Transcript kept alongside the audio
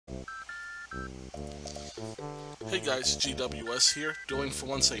Hey guys, GWS here, doing for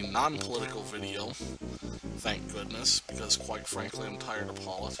once a non-political video. Thank goodness, because quite frankly I'm tired of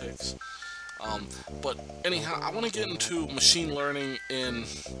politics. But anyhow, I want to get into machine learning in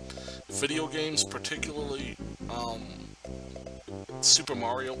video games, particularly Super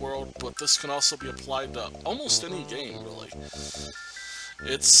Mario World, but this can also be applied to almost any game, really.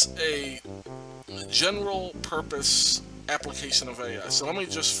 It's a general purpose application of AI. So let me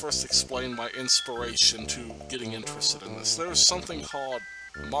just first explain my inspiration to getting interested in this. There's something called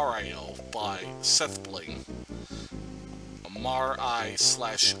Mario by Seth Bling.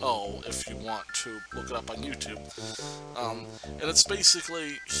 Mar-I/O if you want to look it up on YouTube. And it's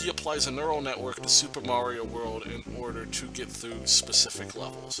basically, he applies a neural network to Super Mario World in order to get through specific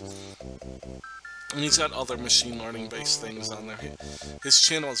levels. And he's got other machine learning based things on there. His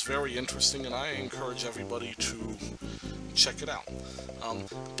channel is very interesting and I encourage everybody to check it out.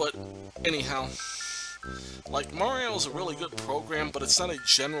 But anyhow, like, Mario is a really good program, but it's not a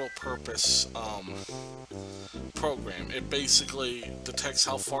general purpose program. It basically detects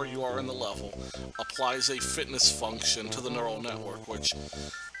how far you are in the level, applies a fitness function to the neural network, which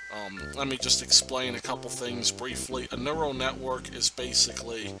let me just explain a couple things briefly. A neural network is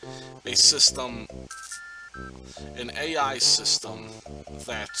basically a system, an AI system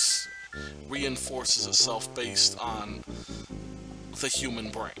that reinforces itself based on the human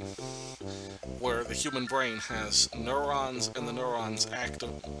brain, where the human brain has neurons, and the neurons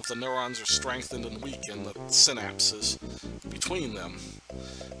are strengthened and weakened, the synapses between them,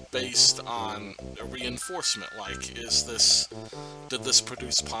 based on a reinforcement, like, did this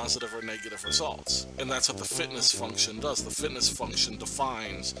produce positive or negative results? And that's what the fitness function does. The fitness function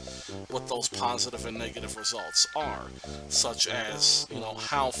defines what those positive and negative results are, such as, you know,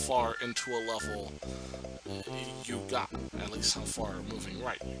 how far into a level you got, at least how far moving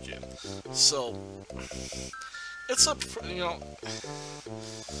right you get. So it's a, you know,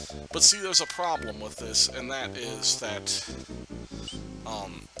 but see, there's a problem with this, and that is that,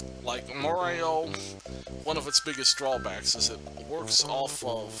 like Mario, one of its biggest drawbacks is it works off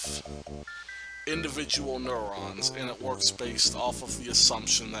of individual neurons, and it works based off of the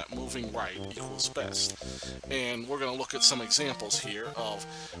assumption that moving right equals best. And we're going to look at some examples here of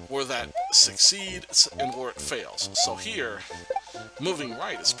where that succeeds and where it fails. So here, moving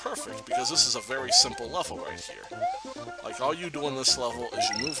right is perfect, because this is a very simple level right here. Like, all you do in this level is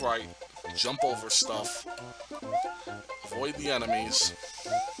you move right, jump over stuff, avoid the enemies,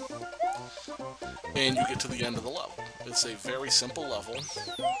 and you get to the end of the level. It's a very simple level.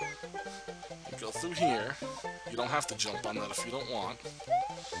 You go through here. You don't have to jump on that if you don't want.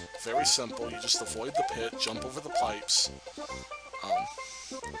 Very simple. You just avoid the pit, jump over the pipes,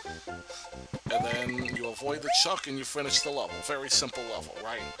 and then you avoid the chuck and you finish the level. Very simple level,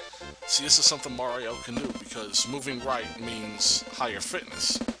 right? See, this is something Mario can do, because moving right means higher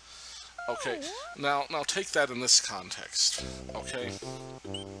fitness. Okay, now take that in this context, okay?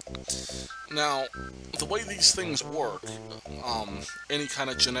 Now, the way these things work, any kind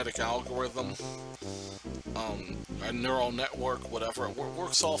of genetic algorithm, a neural network, whatever, it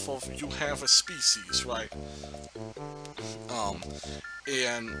works off of, you have a species, right?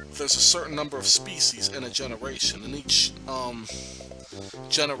 And there's a certain number of species in a generation, and each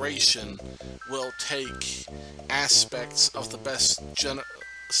generation will take aspects of the best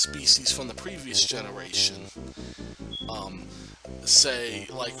species from the previous generation, say,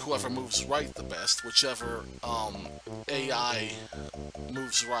 like, whoever moves right the best, whichever AI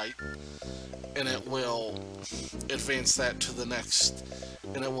moves right, and it will advance that to the next,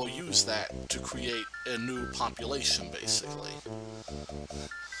 and it will use that to create a new population, basically.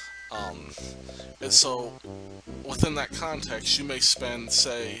 And so, within that context, you may spend,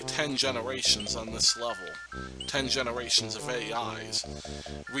 say, 10 generations on this level, 10 generations of AIs,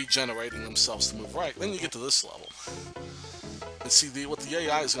 regenerating themselves to move right. Then you get to this level. And see, what the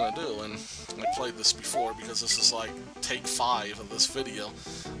AI is going to do, and I played this before because this is like take 5 of this video,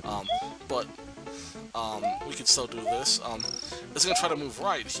 but we can still do this. It's going to try to move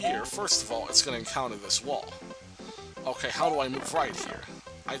right here. First of all, it's going to encounter this wall. Okay, how do I move right here?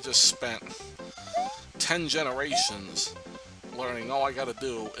 I just spent 10 generations learning all I gotta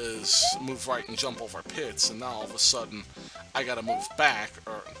do is move right and jump over pits, and now all of a sudden I gotta move back,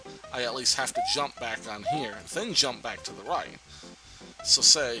 or I at least have to jump back on here, then jump back to the right. So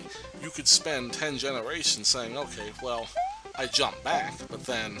say, you could spend 10 generations saying, okay, well, I jump back, but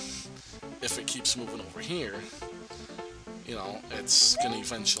then if it keeps moving over here, you know, it's gonna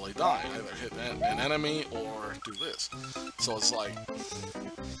eventually die, either hit an enemy or do this. So it's like,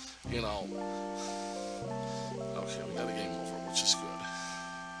 you know, okay, we got a game over, which is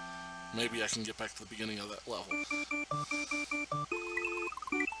good. Maybe I can get back to the beginning of that level.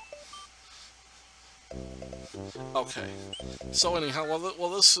 Okay, so anyhow, well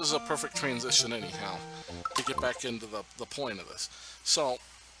this is a perfect transition anyhow, to get back into the point of this. So,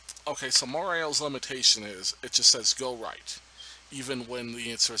 okay, so Mario's limitation is, it just says go right, even when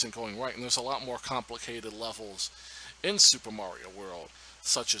the answer isn't going right, and there's a lot more complicated levels in Super Mario World,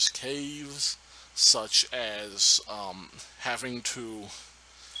 such as caves, such as having to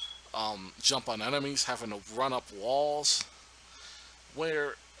jump on enemies, having to run up walls,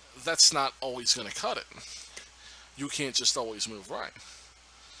 where that's not always going to cut it. You can't just always move right.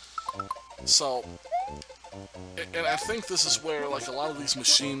 So, and I think this is where, like, a lot of these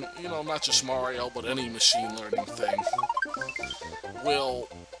machine, you know, not just Mario, but any machine learning thing, will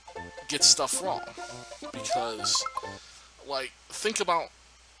get stuff wrong. Because, like, think about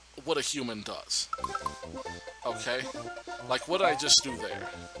what a human does. Okay? Like, what did I just do there?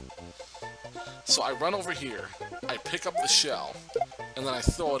 So I run over here, I pick up the shell, and then I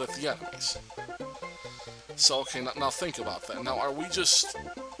throw it at the enemies. So, okay, now think about that. Now, are we just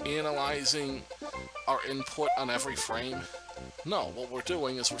analyzing our input on every frame? No, what we're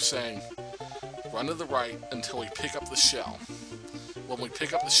doing is we're saying, run to the right until we pick up the shell. When we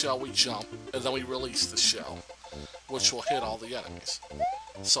pick up the shell, we jump, and then we release the shell, which will hit all the enemies.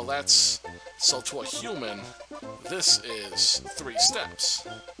 So so to a human, this is 3 steps.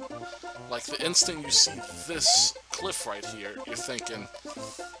 Like, the instant you see this cliff right here, you're thinking,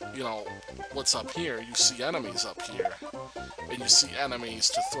 you know, what's up here? You see enemies up here, and you see enemies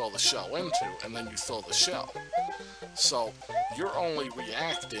to throw the shell into, and then you throw the shell. So, you're only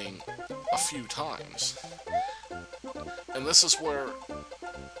reacting a few times. And this is where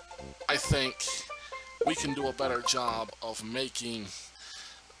I think we can do a better job of making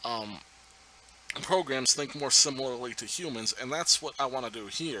programs think more similarly to humans, and that's what I want to do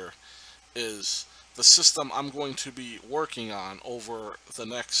here. Is the system I'm going to be working on over the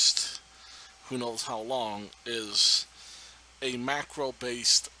next who knows how long is a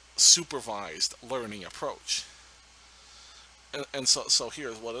macro-based supervised learning approach. And so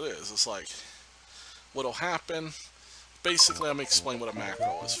here's what it is. It's like, what'll happen, basically I'm going to explain what a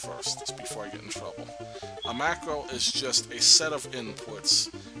macro is first, just before I get in trouble. A macro is just a set of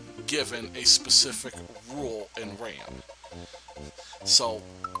inputs given a specific rule in RAM. So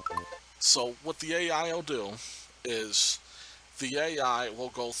what the AI will do is the AI will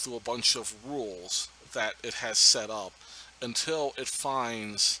go through a bunch of rules that it has set up until it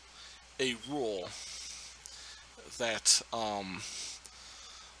finds a rule that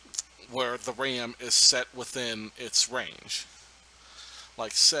where the RAM is set within its range.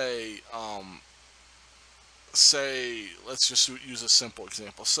 Like say let's just use a simple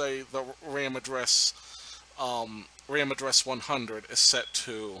example. Say the RAM address 100 is set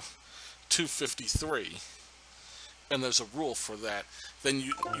to 253, and there's a rule for that. Then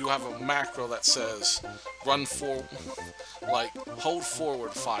you have a macro that says run for, like, hold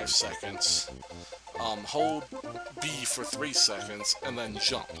forward 5 seconds, hold B for 3 seconds, and then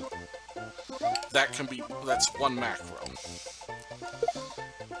jump. That's one macro.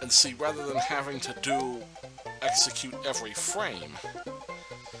 And see, rather than having to execute every frame,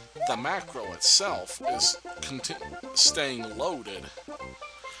 the macro itself is staying loaded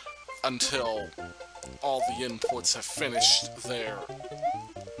until all the inputs have finished their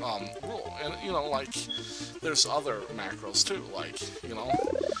rule. And, you know, like, there's other macros too, like, you know,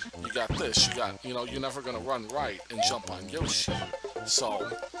 you got this, you know, you're never gonna run right and jump on Yoshi. So,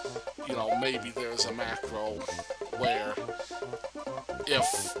 you know, maybe there's a macro where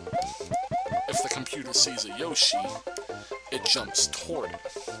if the computer sees a Yoshi, it jumps toward it.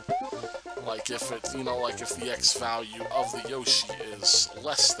 Like if it, you know, like if the X value of the Yoshi is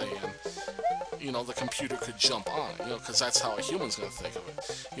less than, you know, the computer could jump on it, you know, because that's how a human's going to think of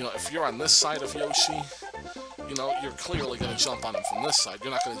it. You know, if you're on this side of Yoshi, you know, you're clearly going to jump on him from this side.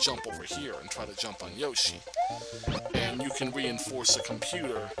 You're not going to jump over here and try to jump on Yoshi. And you can reinforce a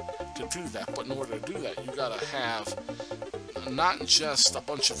computer to do that, but in order to do that, you got to have not just a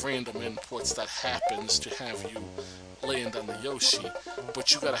bunch of random inputs that happens to have you land on the Yoshi,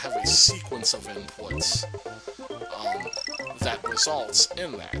 but you got to have a sequence of inputs that results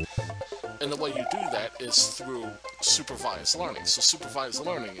in that. And the way you do that is through supervised learning. So supervised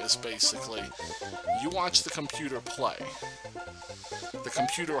learning is basically, you watch the computer play. The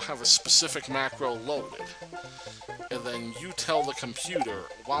computer will have a specific macro loaded, and then you tell the computer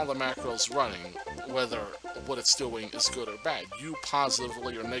while the macro's running whether what it's doing is good or bad. You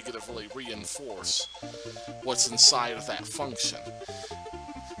positively or negatively reinforce what's inside of that function.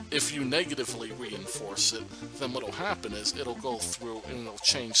 if you negatively reinforce it, then what'll happen is it'll go through and it'll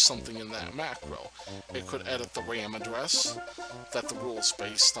change something in that macro. It could edit the RAM address that the rule is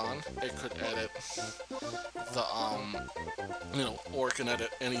based on. It could edit the, or it can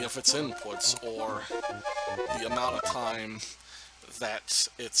edit any of its inputs, or the amount of time that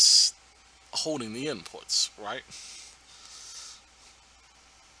it's holding the inputs, right?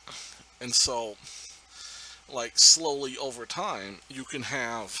 And so, like, slowly over time, you can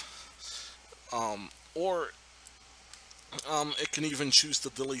have, it can even choose to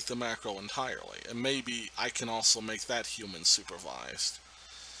delete the macro entirely. And maybe I can also make that human supervised.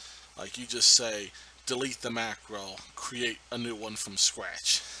 Like, you just say, delete the macro, create a new one from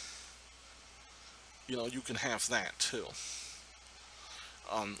scratch. You know, you can have that too.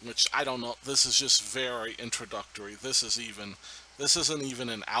 Which, I don't know, this is just very introductory. This isn't even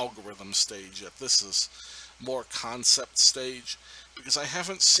an algorithm stage yet. This is more concept stage, because I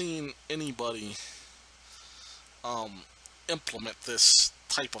haven't seen anybody implement this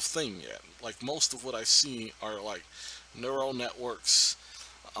type of thing yet. Like, most of what I see are like neural networks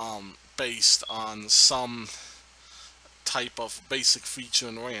based on some type of basic feature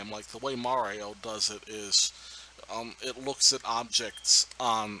in RAM. Like, the way Mario does it is it looks at objects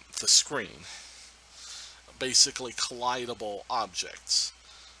on the screen, basically collidable objects,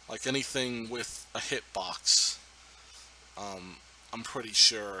 like anything with a hitbox. I'm pretty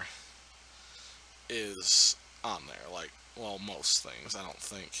sure is on there. Like, well, most things.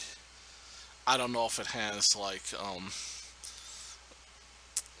 I don't know if it has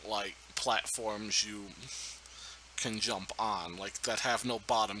like platforms you can jump on, like, that have no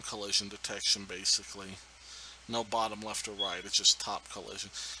bottom collision detection, basically. No bottom left or right, it's just top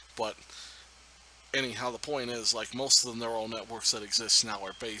collision. But anyhow, the point is, like, most of the neural networks that exist now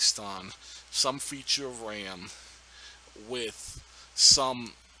are based on some feature of RAM with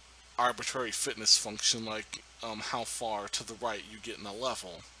some arbitrary fitness function, like how far to the right you get in a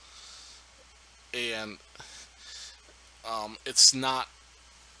level. And it's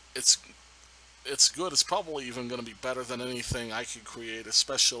good. It's probably even going to be better than anything I could create,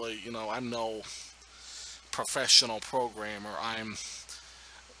 especially, you know, I'm no professional programmer. I'm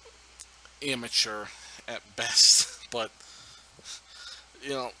amateur at best. But,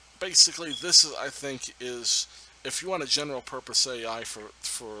 you know, basically this is, I think, is, if you want a general purpose AI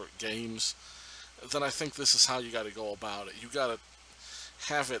for games, then I think this is how you got to go about it. You got to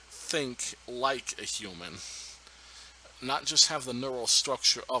have it think like a human, not just have the neural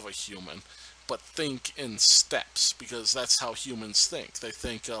structure of a human, but think in steps, because that's how humans think. They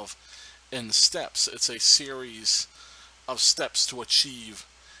think of in steps. It's a series of steps to achieve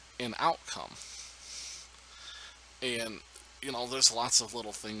an outcome. And, you know, there's lots of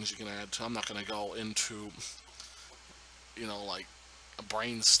little things you can add to. I'm not going to go into, you know, like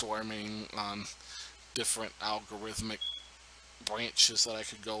brainstorming on different algorithmic branches that I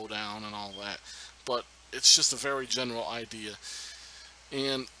could go down and all that, but it's just a very general idea.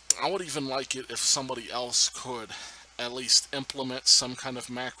 And I would even like it if somebody else could at least implement some kind of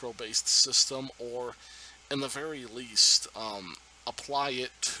macro-based system, or in the very least apply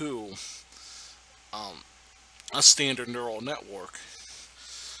it to a standard neural network,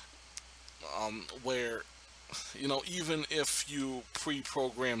 where, you know, even if you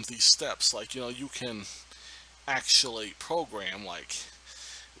pre-program these steps, like, you know, you can actually program, like,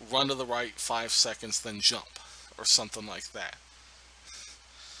 run to the right 5 seconds, then jump, or something like that.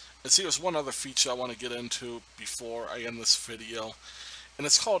 And see, there's one other feature I want to get into before I end this video, and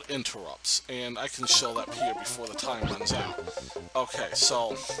it's called interrupts, and I can show that here before the time runs out. Okay,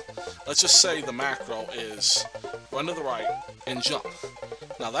 so let's just say the macro is run to the right and jump.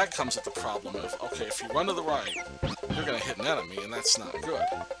 Now that comes at the problem of, okay, if you run to the right, you're going to hit an enemy, and that's not good.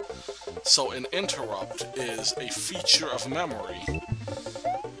 So an interrupt is a feature of memory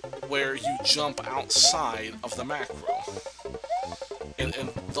where you jump outside of the macro. And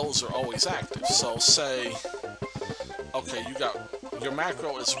those are always active. So say, okay, you got, your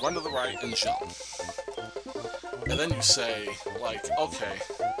macro is run to the right and jump. And then you say, like, okay,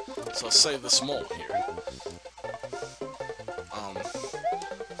 so let's say this mole here.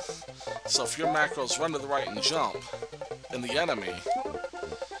 So if your macro is run to the right and jump, and the enemy,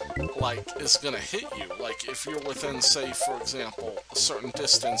 like, is gonna hit you, like, if you're within, say, for example, a certain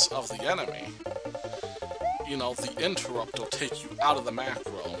distance of the enemy, you know, the interrupt will take you out of the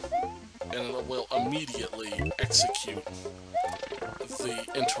macro, and it will immediately execute the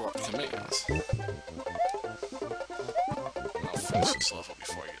interrupt commands. And I'll finish this level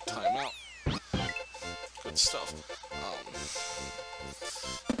before I get timeout. Good stuff.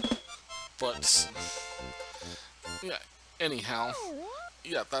 But, yeah, anyhow,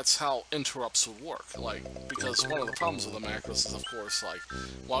 yeah, that's how interrupts would work. Like, because one of the problems with the macros is, of course, like,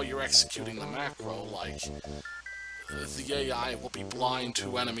 while you're executing the macro, like, the AI will be blind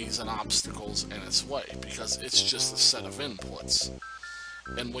to enemies and obstacles in its way, because it's just a set of inputs.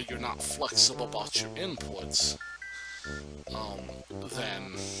 And when you're not flexible about your inputs,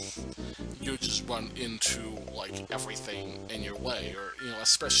 then you just run into, like, everything in your way, or, you know,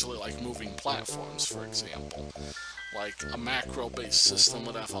 especially, like, moving platforms, for example. Like, a macro-based system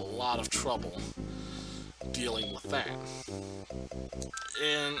would have a lot of trouble dealing with that.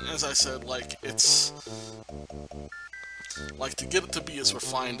 And, as I said, like, it's... like, to get it to be as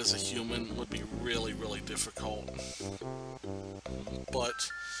refined as a human would be really, really difficult.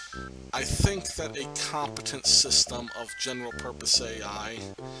 But I think that a competent system of general-purpose AI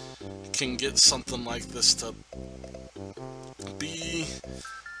can get something like this to be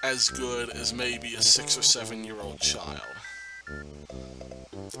as good as maybe a 6 or 7-year-old child.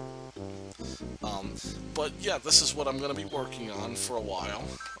 But yeah, this is what I'm going to be working on for a while.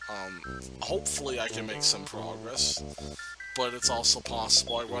 Hopefully I can make some progress, but it's also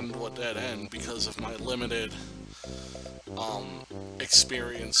possible I run into a dead end because of my limited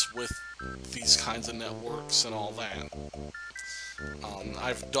experience with these kinds of networks and all that.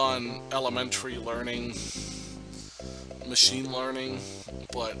 I've done elementary learning, machine learning,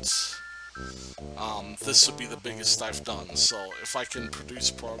 but this would be the biggest I've done, so if I can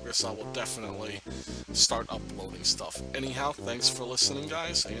produce progress, I will definitely start uploading stuff. Anyhow, thanks for listening,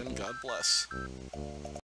 guys, and God bless.